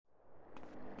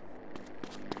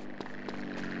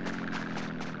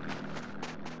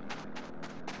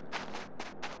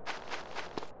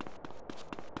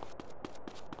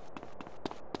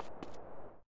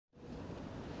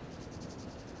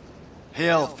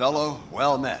Hail, fellow.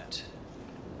 Well met.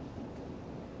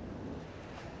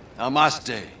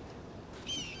 Namaste.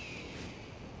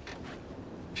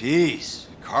 Peace.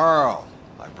 Carl,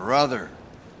 my brother.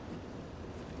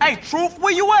 Hey, Truth,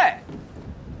 where you at?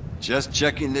 Just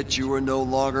checking that you were no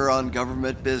longer on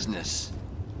government business.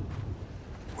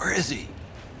 Where is he?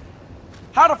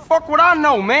 How the fuck would I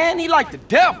know, man? He like the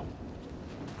devil.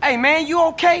 Hey, man, you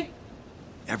okay?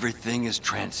 Everything is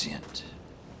transient.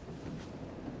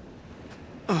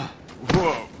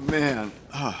 Whoa, man.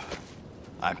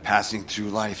 I'm passing through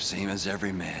life same as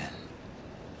every man.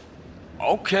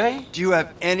 Okay. Do you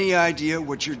have any idea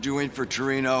what you're doing for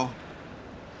Torino?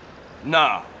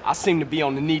 Nah, I seem to be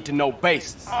on the need-to-know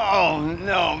basis. Oh,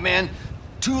 no, man.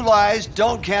 Two lies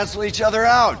don't cancel each other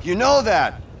out. You know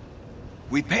that.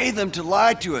 We pay them to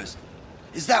lie to us.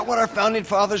 Is that what our founding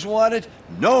fathers wanted?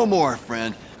 No more,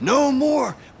 friend. No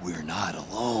more. We're not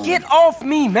alone. Get off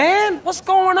me, man! What's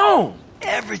going on?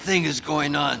 Everything is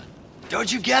going on.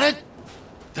 Don't you get it?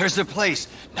 There's a place,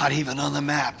 not even on the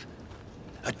map.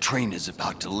 A train is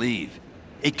about to leave.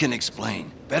 It can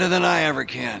explain better than I ever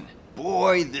can.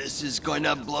 Boy, this is going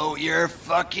to blow your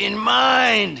fucking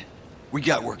mind. We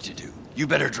got work to do. You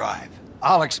better drive.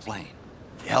 I'll explain.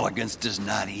 Elegance does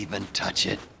not even touch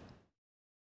it.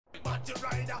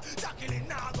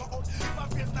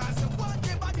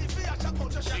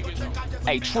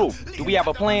 Hey, Truth, do we have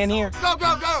a plan here? Go,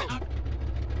 go, go!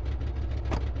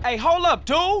 Hey, hold up,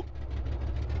 dude!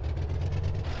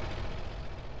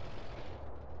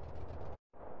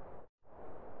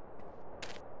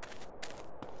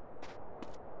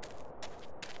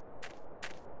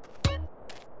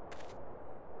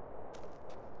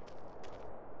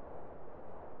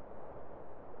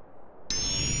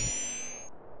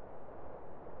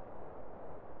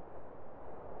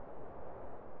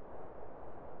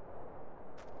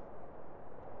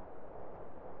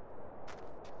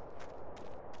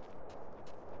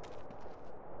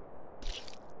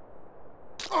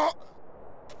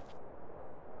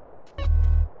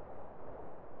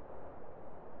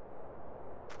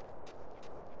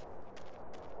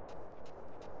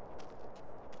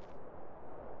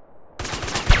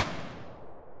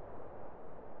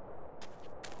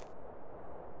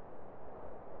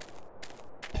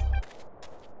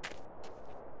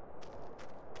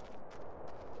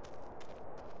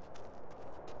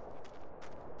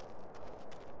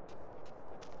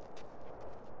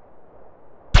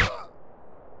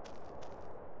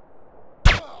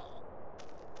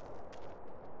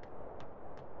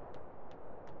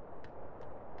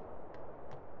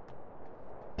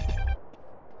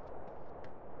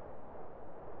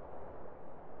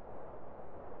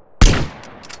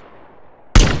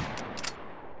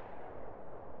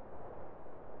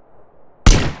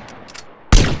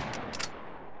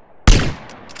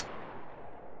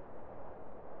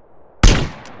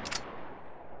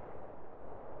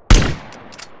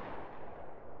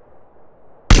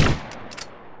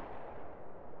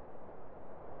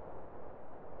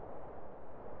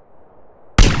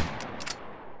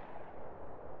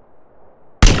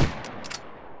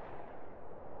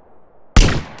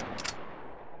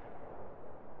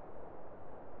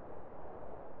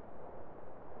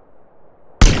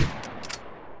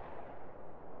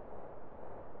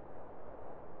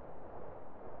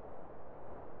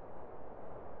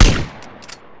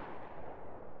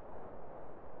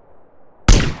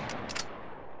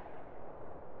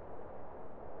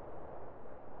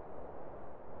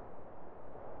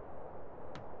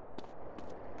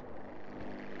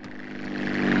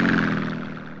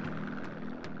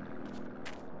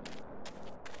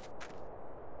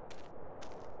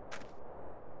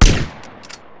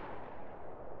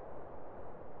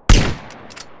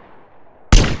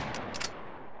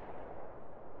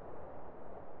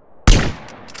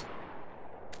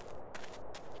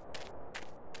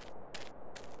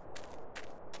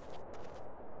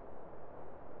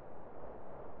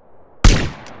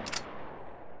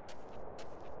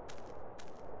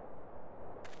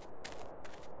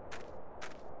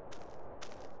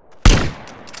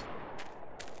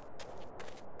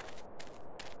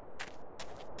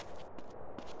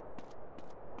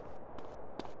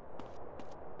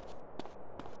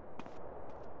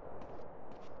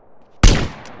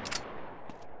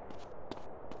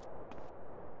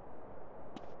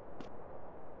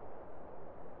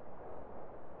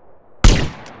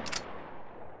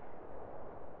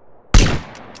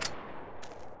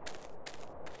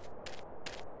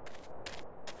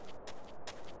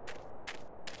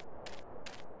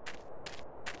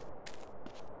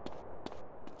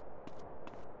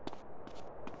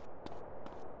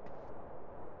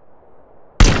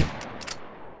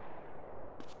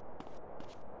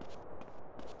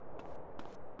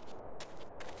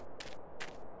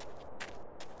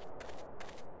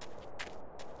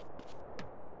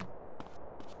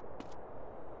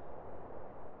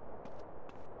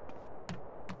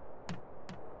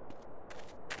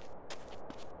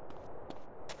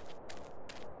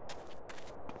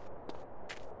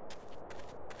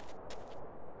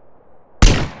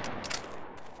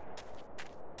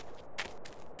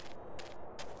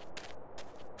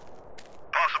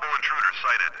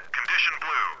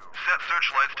 Set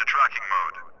searchlights to tracking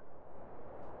mode.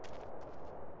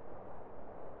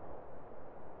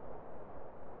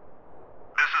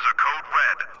 This is a code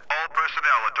red. All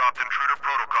personnel adopt intruder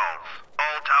protocols.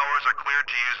 All towers are cleared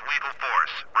to use lethal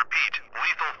force. Repeat,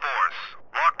 lethal force.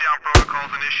 Lockdown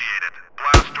protocols initiated.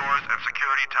 Blast doors and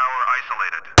security tower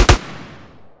isolated.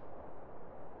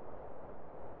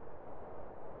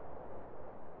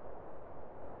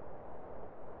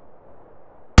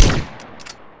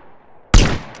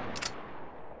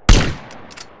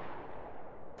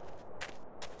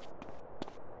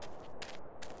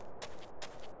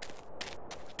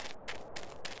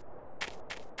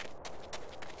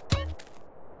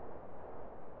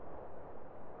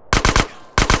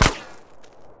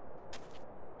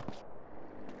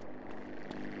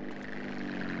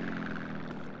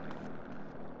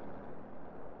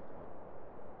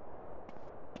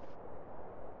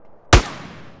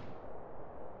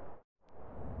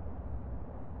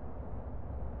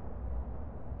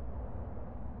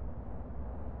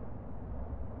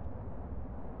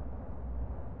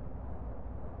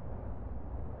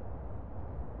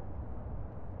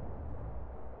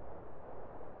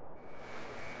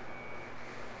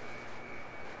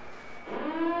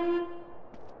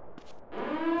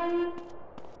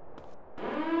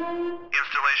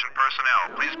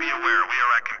 Personnel, please be aware we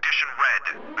are at condition red.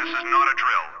 This is not a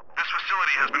drill. This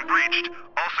facility has been breached.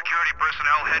 All security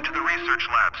personnel head to the research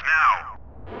labs now.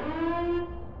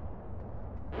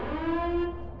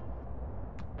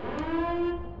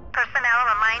 Personnel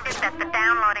are reminded that the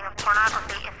downloading of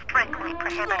pornography is strictly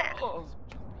prohibited.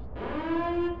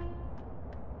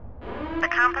 The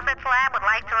Composites Lab would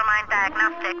like to remind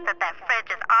diagnostics that their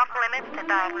fridge is off limits to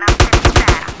diagnostics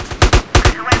staff.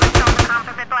 Whoever stole the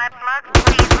Composite Lab slugs,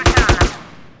 please return them.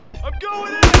 I'm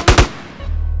going in!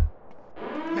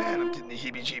 Man, I'm getting the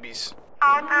heebie-jeebies.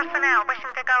 All personnel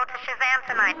wishing to go to Shazam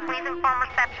tonight, please inform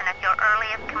reception at your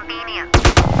earliest convenience.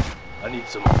 I need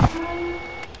some...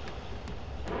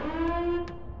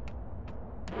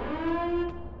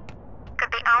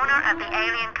 Could the owner of the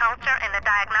alien culture in the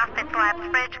Diagnostics Lab's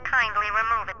fridge kindly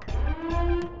remove it?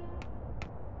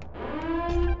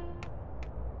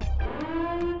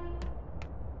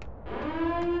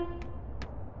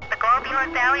 The Globular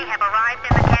Deli have arrived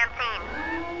in the canteen.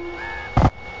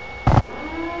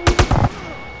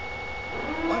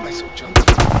 Why am I so jumpy?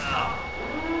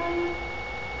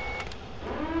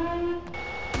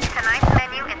 Tonight's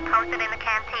menu is posted in the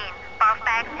canteen. Boss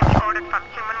bags can be ordered from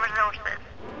Human Resources.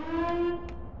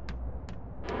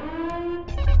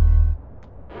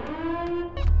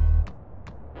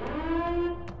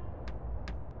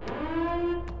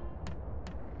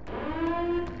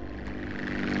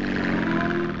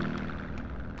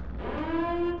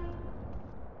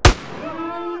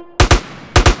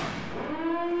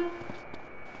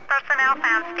 Personnel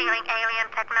found stealing alien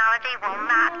technology will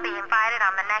not be invited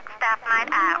on the next staff night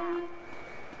out.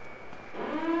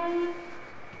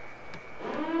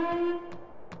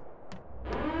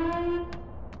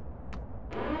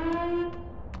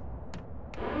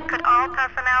 Could all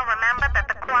personnel remember that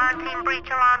the quarantine breach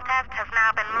alarm test has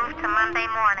now been moved to Monday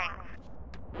mornings?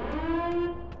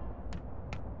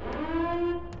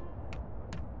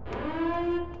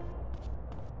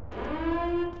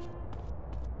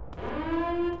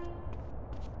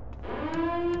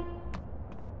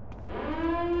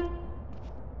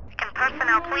 Can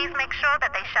personnel please make sure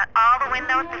that they shut all the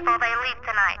windows before they leave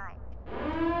tonight?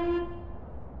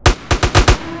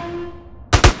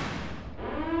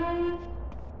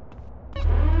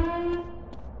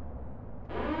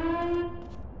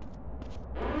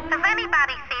 Has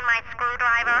anybody seen my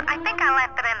screwdriver? I think I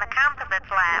left it in the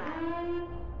Composites Lab.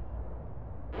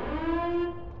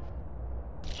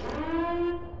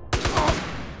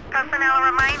 Personnel are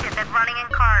reminded that running in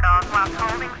corridors whilst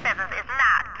holding scissors is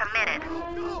not permitted.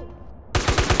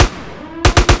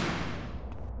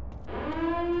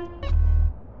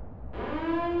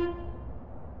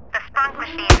 The sprunk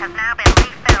machine has now been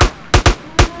refilled.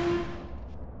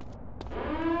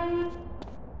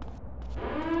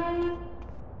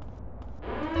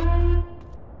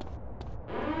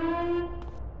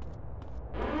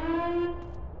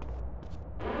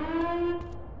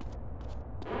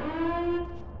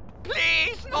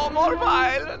 Please, no more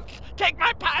violence! Take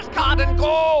my pass card and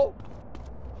go!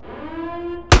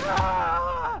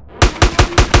 Ah!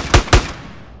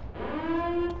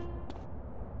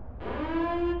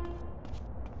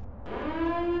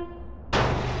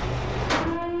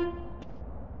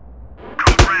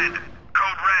 Code red.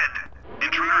 Code red.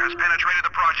 Intruder has penetrated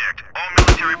the project. All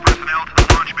military personnel to the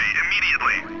launch bay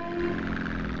immediately.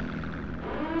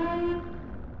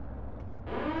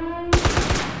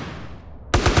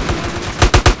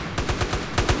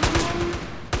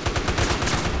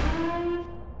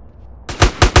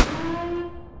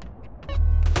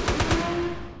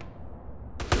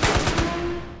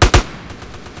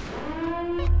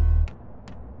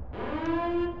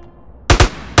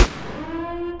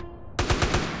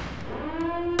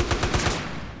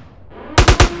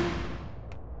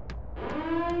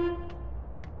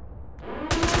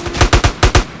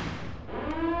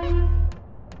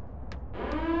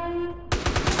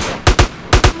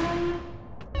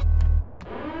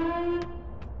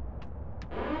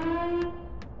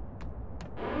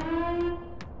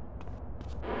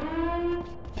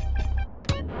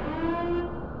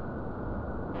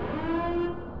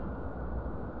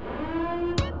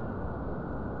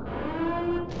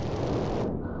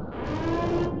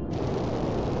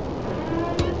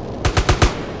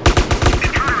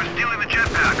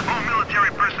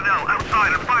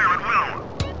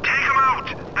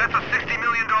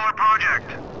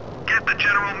 the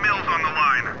General Mills on the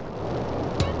line.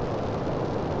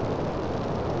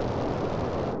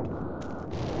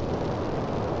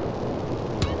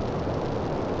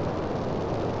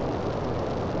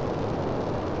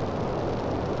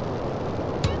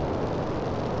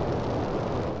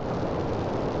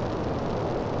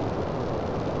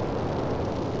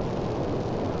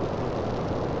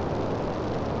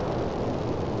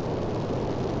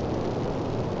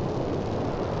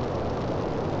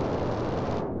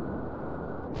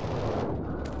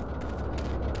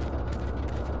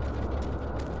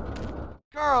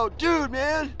 Carl, dude,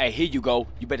 man! Hey, here you go.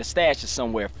 You better stash it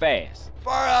somewhere fast.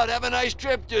 Far out, have a nice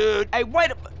trip, dude! Hey,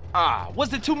 wait a...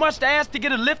 was it too much to ask to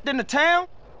get a lift into town?